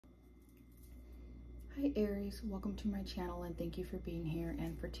Hi Aries, welcome to my channel and thank you for being here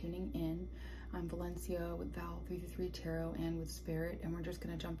and for tuning in. I'm Valencia with Val 333 Tarot and with Spirit, and we're just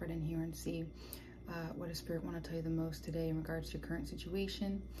going to jump right in here and see what does Spirit want to tell you the most today in regards to your current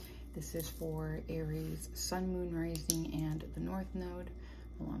situation. This is for Aries, Sun, Moon, Rising, and the North Node.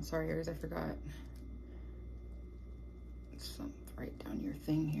 Hold on, sorry Aries, I forgot. So write down your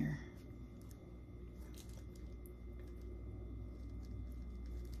thing here.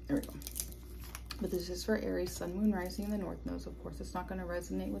 There we go. But this is for Aries, Sun, Moon, Rising, and the North Nodes. Of course, it's not going to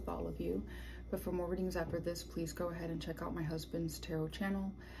resonate with all of you. But for more readings after this, please go ahead and check out my husband's tarot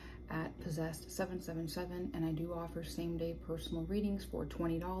channel at Possessed777. And I do offer same-day personal readings for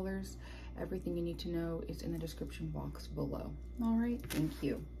 $20. Everything you need to know is in the description box below. All right, thank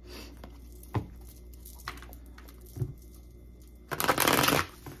you.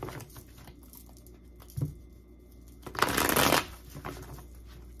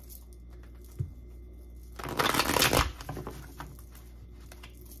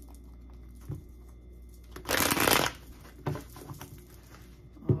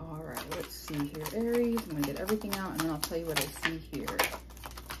 Here, Aries, I'm gonna get everything out and then I'll tell you what I see here.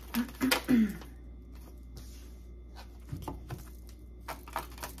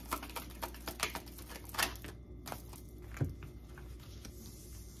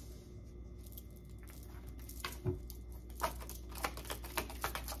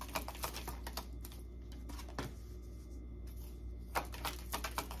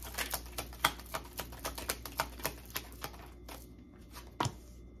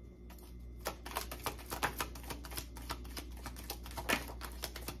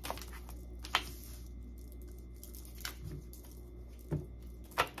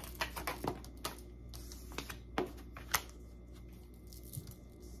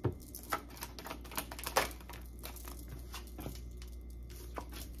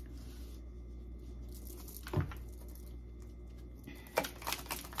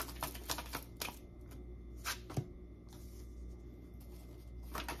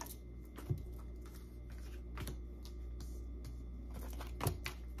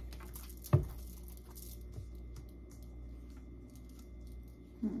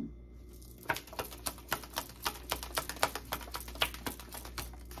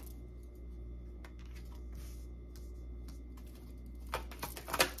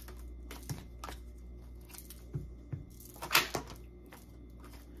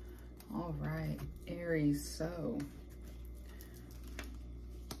 All right, Aries, so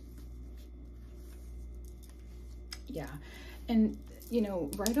yeah, and you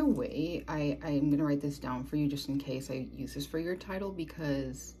know, right away I'm gonna write this down for you just in case I use this for your title,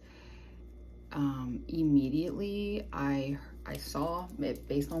 because immediately I saw it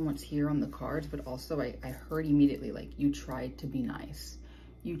based on what's here on the cards, but also I heard immediately, like, you tried to be nice.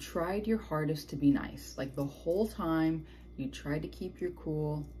 You tried your hardest to be nice, like the whole time. You tried to keep your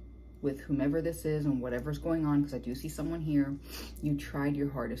cool with whomever this is and whatever's going on, because I do see someone here. You tried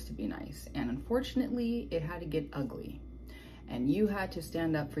your hardest to be nice, and unfortunately it had to get ugly, and you had to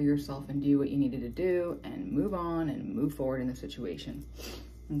stand up for yourself and do what you needed to do and move on and move forward in the situation.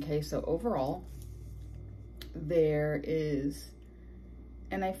 Okay, so overall there is,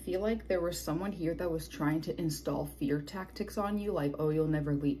 and I feel like there was someone here that was trying to install fear tactics on you, like, oh, you'll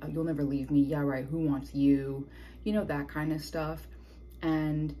never leave me, yeah right, who wants you, you know, that kind of stuff.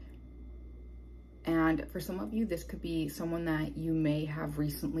 And for some of you, this could be someone that you may have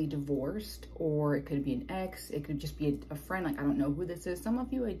recently divorced, or it could be an ex, it could just be a friend. Like, I don't know who this is. Some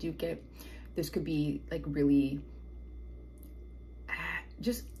of you, I do get, this could be like really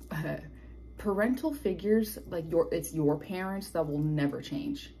just parental figures, like it's your parents that will never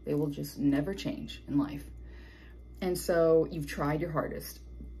change. They will just never change in life. And so you've tried your hardest.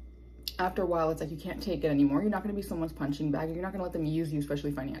 After a while, it's like you can't take it anymore. You're not going to be someone's punching bag. You're not going to let them use you,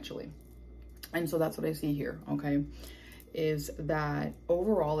 especially financially. And so that's what I see here, okay, is that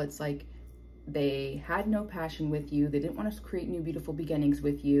overall it's like they had no passion with you. They didn't want to create new beautiful beginnings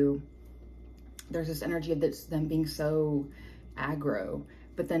with you. There's this energy of this, them being so aggro,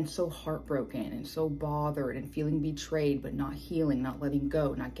 but then so heartbroken and so bothered and feeling betrayed, but not healing, not letting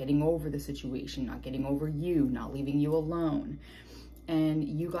go, not getting over the situation, not getting over you, not leaving you alone. And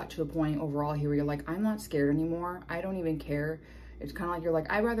you got to a point overall here where you're like, I'm not scared anymore. I don't even care. It's kind of like, you're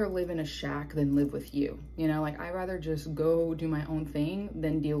like, I'd rather live in a shack than live with you. You know, like, I'd rather just go do my own thing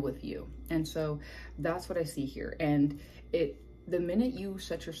than deal with you. And so that's what I see here. And the minute you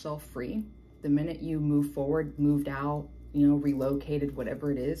set yourself free, the minute you move forward, moved out, you know, relocated,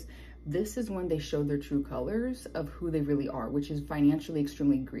 whatever it is, this is when they show their true colors of who they really are, which is financially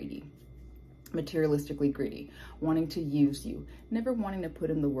extremely greedy. materialistically greedy, wanting to use you, never wanting to put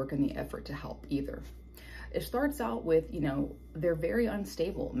in the work and the effort to help either. It starts out with, you know, they're very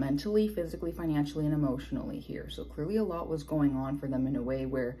unstable mentally, physically, financially, and emotionally here. So clearly a lot was going on for them in a way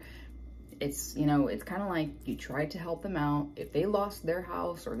where it's, you know, it's kind of like you tried to help them out. If they lost their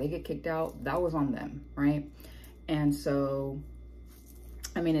house or they get kicked out, that was on them, right? And so,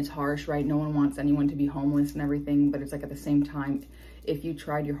 I mean, it's harsh, right? No one wants anyone to be homeless and everything, but it's like at the same time, if you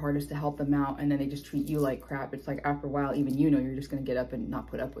tried your hardest to help them out and then they just treat you like crap, it's like after a while, even you know, you're just going to get up and not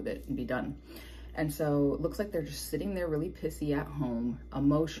put up with it and be done. And so it looks like they're just sitting there really pissy at home,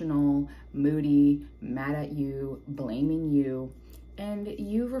 emotional, moody, mad at you, blaming you. And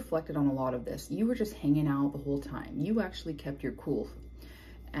you've reflected on a lot of this. You were just hanging out the whole time. You actually kept your cool.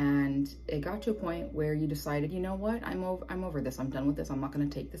 And it got to a point where you decided, you know what, I'm over this. I'm done with this. I'm not going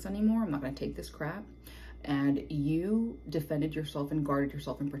to take this anymore. I'm not going to take this crap. And you defended yourself and guarded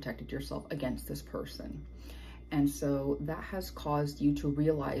yourself and protected yourself against this person. And so that has caused you to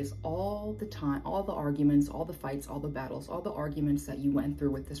realize all the time, all the arguments, all the fights, all the battles, all the arguments that you went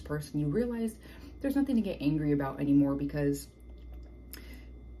through with this person. You realized there's nothing to get angry about anymore because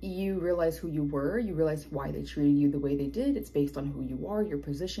you realize who you were. You realize why they treated you the way they did. It's based on who you are, your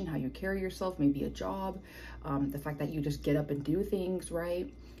position, how you carry yourself, maybe a job, the fact that you just get up and do things, right?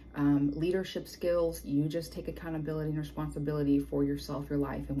 Leadership skills. You just take accountability and responsibility for yourself, your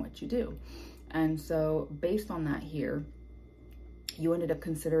life, and what you do. And so based on that here, you ended up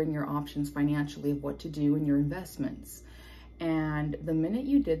considering your options financially of what to do in your investments. And the minute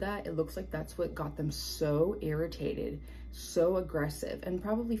you did that, it looks like that's what got them so irritated, so aggressive, and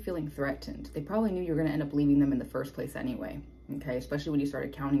probably feeling threatened. They probably knew you were going to end up leaving them in the first place anyway, okay? Especially when you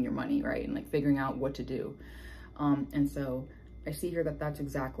started counting your money, right? And like figuring out what to do. And so I see here that that's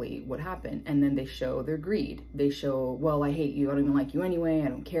exactly what happened. And then they show their greed. They show, well, I hate you. I don't even like you anyway. I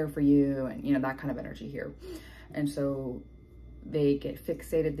don't care for you. And you know, that kind of energy here. And so they get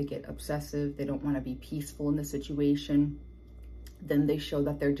fixated. They get obsessive. They don't want to be peaceful in the situation. Then they show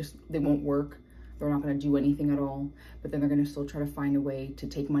that they won't work. They're not going to do anything at all. But then they're going to still try to find a way to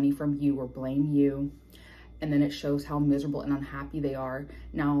take money from you or blame you. And then it shows how miserable and unhappy they are.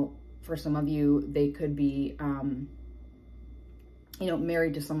 Now, for some of you, they could be, you know,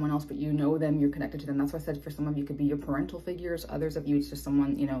 married to someone else, but you know them, you're connected to them. That's why I said for some of you, it could be your parental figures. Others of you, it's just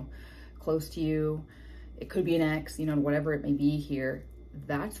someone, you know, close to you. It could be an ex, you know, whatever it may be here.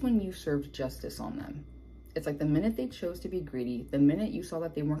 That's when you served justice on them. It's like the minute they chose to be greedy, the minute you saw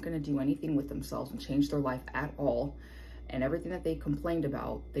that they weren't going to do anything with themselves and change their life at all, and everything that they complained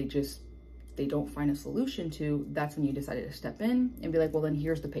about, they don't find a solution to, that's when you decided to step in and be like, well, then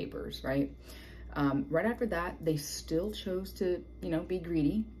here's the papers, right? Right after that, they still chose to, you know, be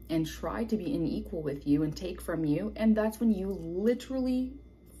greedy and try to be unequal with you and take from you. And that's when you literally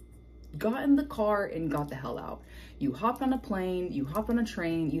got in the car and got the hell out. You hopped on a plane, you hopped on a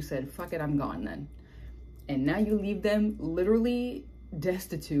train, you said, fuck it, I'm gone then. And now you leave them literally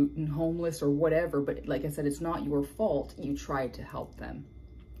destitute and homeless or whatever. But like I said, it's not your fault. You tried to help them.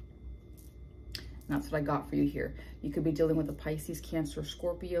 And that's what I got for you here. You could be dealing with a Pisces, Cancer,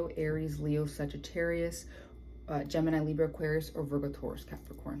 Scorpio, Aries, Leo, Sagittarius, Gemini, Libra, Aquarius, or Virgo, Taurus,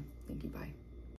 Capricorn. Thank you. Bye.